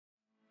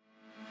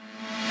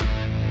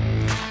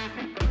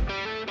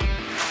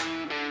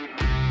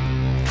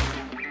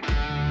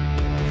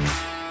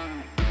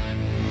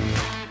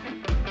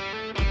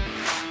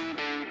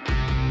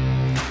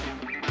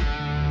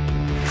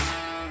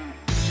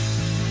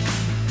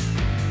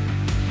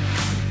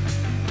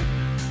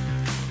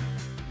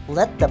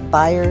Let the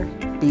buyer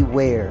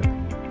beware.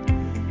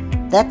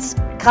 That's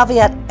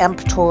caveat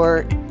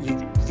emptor,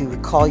 if you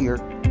recall your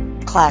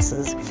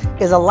classes,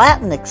 is a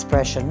Latin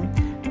expression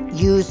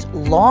used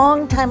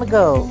long time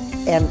ago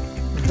and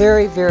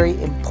very,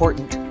 very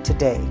important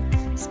today,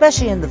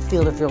 especially in the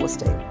field of real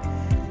estate.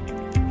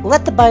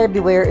 Let the buyer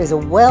beware is a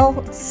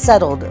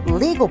well-settled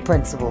legal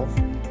principle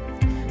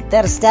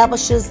that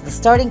establishes the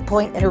starting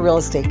point in a real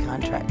estate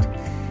contract.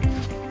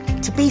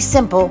 To be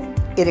simple,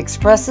 it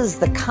expresses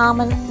the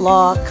common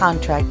law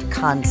contract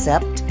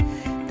concept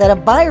that a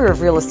buyer of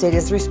real estate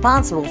is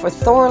responsible for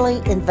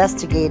thoroughly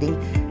investigating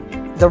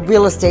the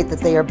real estate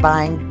that they are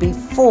buying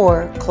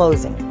before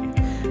closing.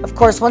 Of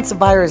course, once a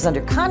buyer is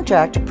under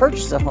contract to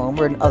purchase a home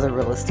or other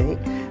real estate,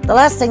 the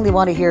last thing they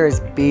want to hear is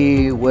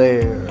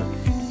beware.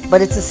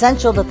 But it's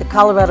essential that the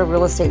Colorado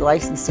real estate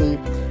licensee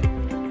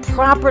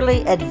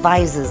properly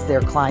advises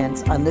their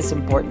clients on this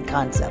important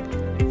concept.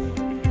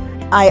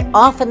 I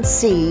often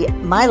see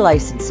my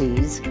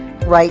licensees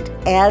write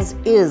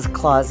as-is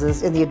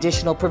clauses in the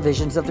additional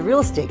provisions of the real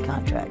estate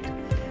contract.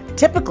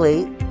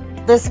 Typically,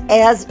 this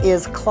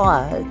as-is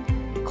clause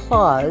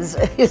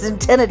is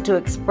intended to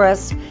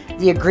express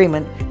the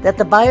agreement that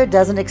the buyer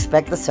doesn't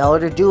expect the seller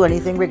to do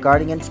anything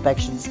regarding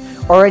inspections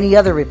or any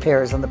other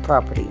repairs on the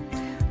property.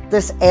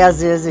 This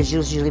as-is is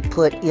usually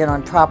put in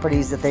on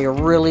properties that they are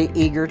really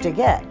eager to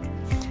get.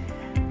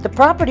 The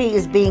property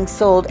is being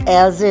sold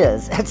as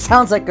is. It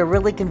sounds like a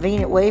really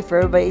convenient way for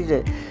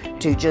everybody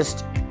to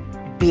just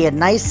be a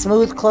nice,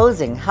 smooth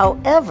closing.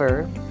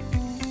 However,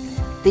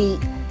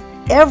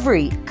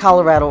 every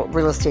Colorado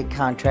real estate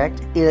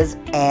contract is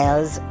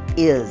as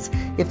is.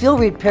 If you'll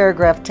read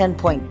paragraph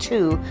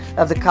 10.2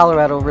 of the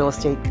Colorado real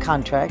estate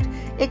contract,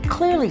 it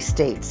clearly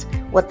states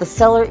what the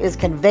seller is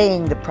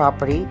conveying the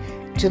property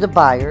to the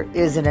buyer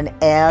is in an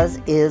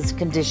as-is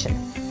condition,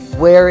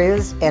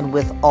 whereas and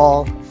with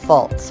all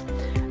faults.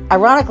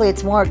 Ironically,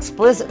 it's more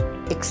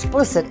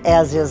explicit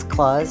as-is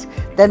clause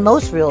than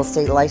most real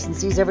estate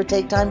licensees ever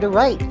take time to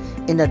write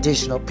in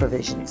additional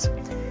provisions.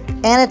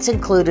 And it's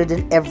included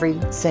in every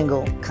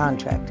single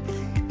contract.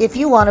 If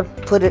you want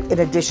to put it in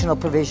additional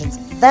provisions,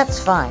 that's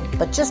fine,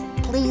 but just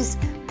please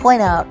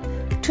point out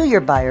to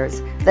your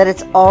buyers that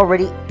it's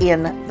already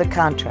in the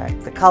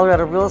contract. The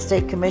Colorado Real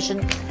Estate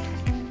Commission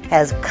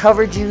has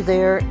covered you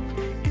there,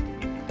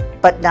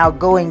 but now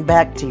going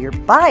back to your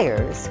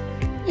buyers,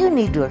 you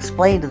need to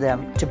explain to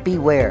them to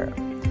beware.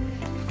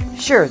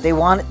 Sure, they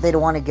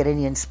don't want to get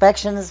any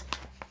inspections.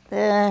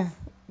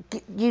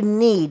 You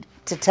need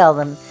to tell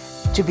them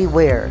to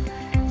beware.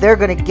 They're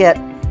going to get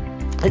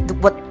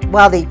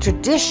while the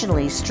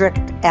traditionally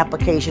strict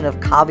application of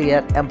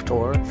caveat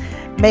emptor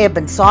may have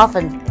been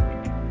softened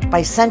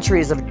by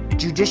centuries of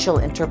judicial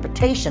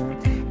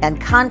interpretation and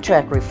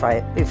contract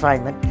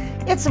refinement,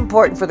 it's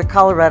important for the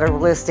Colorado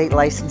real estate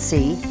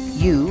licensee,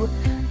 you,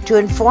 to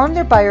inform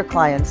their buyer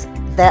clients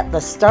that the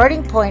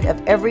starting point of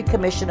every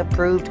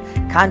commission-approved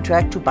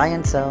contract to buy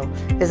and sell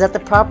is that the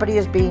property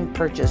is being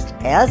purchased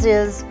as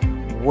is,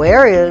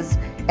 where is,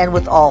 and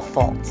with all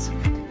faults.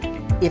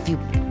 If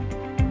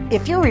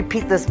you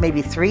repeat this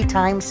maybe 3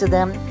 times to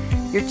them,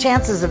 your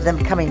chances of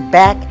them coming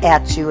back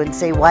at you and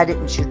say, "Why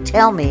didn't you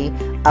tell me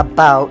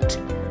about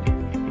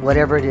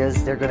whatever it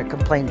is they're going to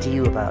complain to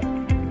you about?"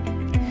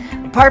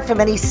 Apart from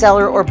any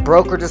seller or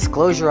broker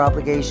disclosure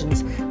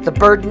obligations, the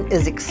burden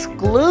is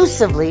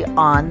exclusively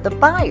on the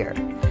buyer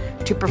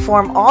to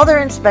perform all their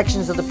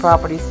inspections of the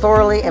property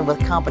thoroughly and with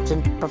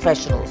competent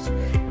professionals.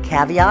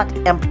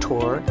 Caveat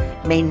emptor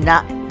may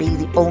not be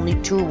the only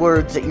 2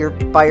 words that your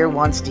buyer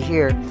wants to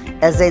hear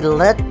as they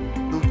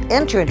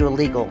enter into a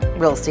legal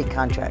real estate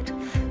contract,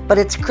 but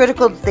it's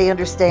critical that they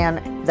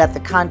understand that the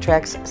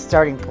contract's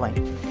starting point.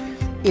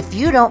 If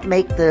you don't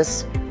make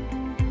this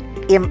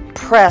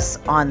impress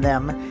on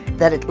them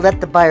that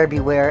let the buyer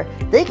beware,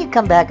 they could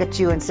come back at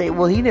you and say,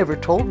 "Well, he never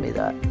told me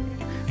that.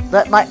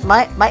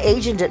 My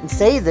agent didn't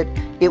say that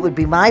it would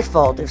be my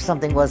fault if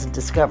something wasn't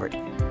discovered."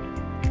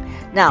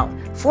 Now,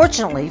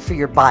 fortunately for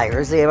your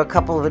buyers, they have a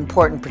couple of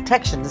important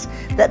protections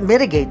that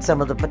mitigate some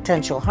of the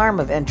potential harm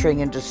of entering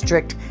into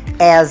strict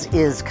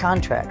as-is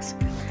contracts.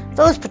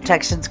 Those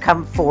protections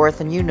come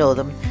forth, and you know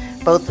them,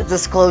 both the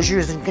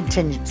disclosures and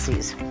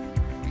contingencies.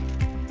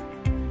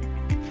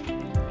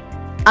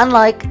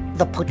 Unlike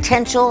the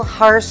potential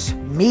harsh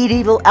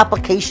medieval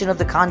application of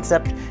the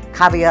concept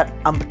caveat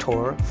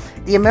emptor,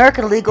 the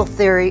American legal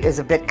theory is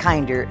a bit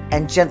kinder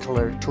and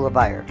gentler to a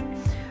buyer.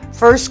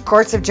 First,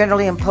 courts have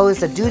generally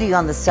imposed a duty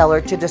on the seller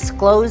to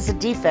disclose the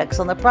defects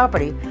on the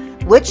property,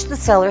 which the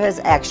seller has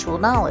actual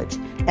knowledge.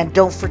 And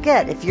don't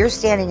forget, if you're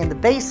standing in the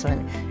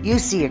basement, you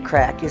see a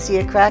crack in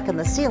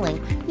the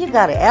ceiling, you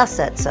got to ask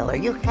that seller.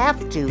 You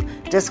have to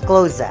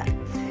disclose that.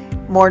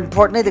 More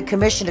importantly, the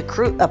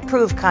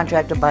commission-approved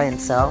contract to buy and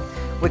sell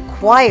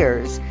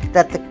requires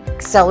that the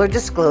seller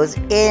disclose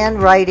in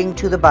writing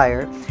to the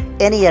buyer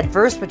any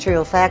adverse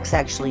material facts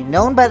actually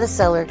known by the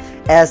seller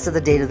as to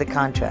the date of the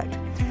contract.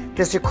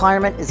 This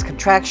requirement is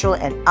contractual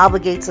and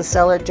obligates the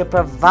seller to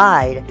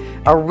provide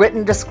a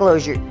written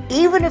disclosure,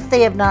 even if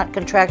they have not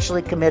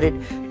contractually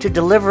committed to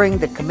delivering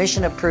the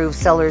commission-approved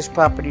seller's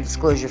property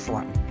disclosure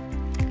form.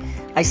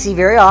 I see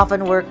very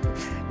often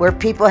where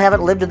people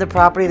haven't lived in the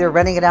property, they're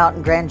renting it out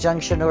in Grand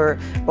Junction or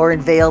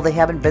in Vail, they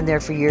haven't been there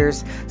for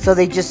years, so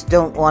they just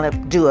don't want to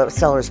do a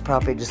seller's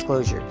property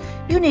disclosure.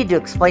 You need to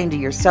explain to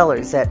your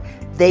sellers that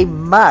they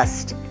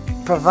must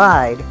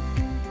provide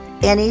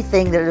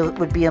anything that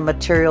would be a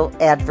material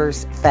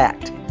adverse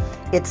fact.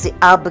 It's the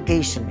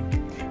obligation,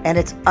 and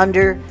it's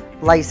under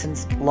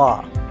licensed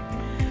law.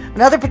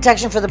 Another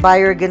protection for the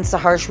buyer against the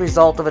harsh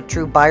result of a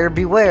true buyer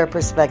beware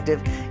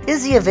perspective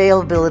is the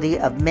availability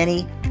of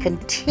many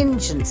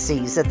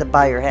contingencies that the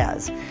buyer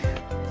has.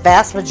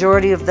 Vast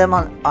majority of them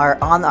are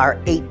on our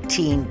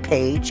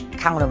 18-page,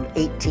 count them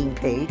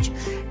 18-page,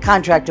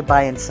 contract to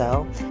buy and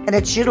sell, and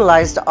it's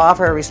utilized to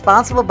offer a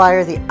responsible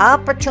buyer the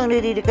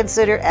opportunity to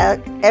consider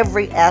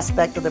every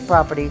aspect of the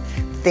property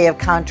that they have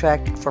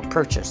contracted for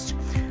purchase.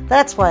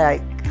 That's why I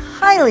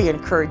highly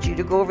encourage you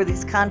to go over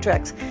these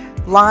contracts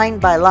line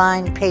by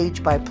line,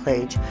 page by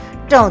page.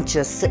 Don't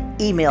just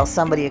email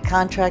somebody a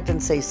contract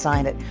and say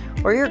sign it,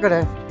 or you're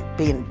going to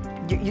be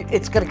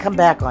it's going to come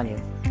back on you.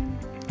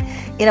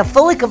 In a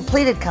fully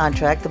completed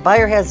contract, the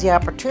buyer has the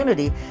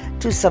opportunity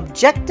to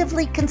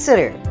subjectively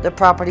consider the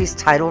property's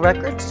title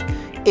records,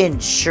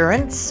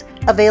 insurance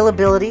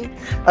availability,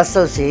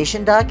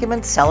 association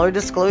documents, seller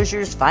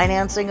disclosures,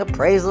 financing,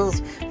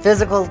 appraisals,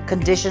 physical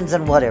conditions,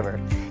 and whatever.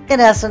 In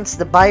essence,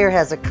 the buyer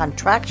has a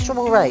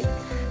contractual right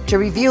to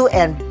review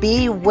and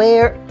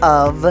beware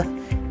of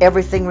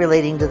everything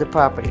relating to the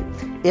property.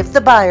 If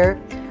the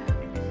buyer,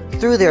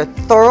 through their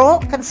thorough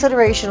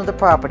consideration of the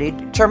property,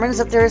 determines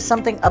that there is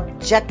something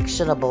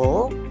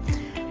objectionable,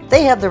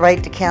 they have the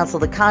right to cancel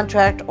the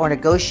contract or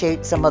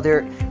negotiate some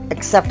other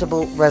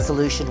acceptable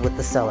resolution with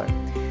the seller.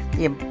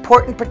 The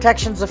important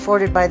protections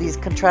afforded by these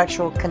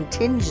contractual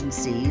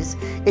contingencies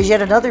is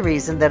yet another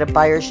reason that a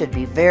buyer should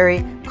be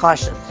very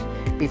cautious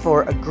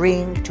before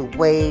agreeing to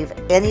waive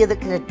any of the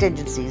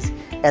contingencies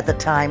at the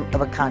time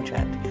of a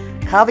contract.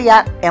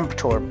 Caveat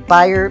emptor,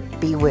 buyer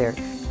beware.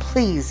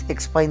 Please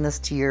explain this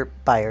to your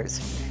buyers.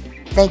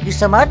 Thank you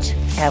so much.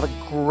 Have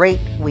a great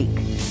week.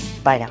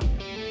 Bye now.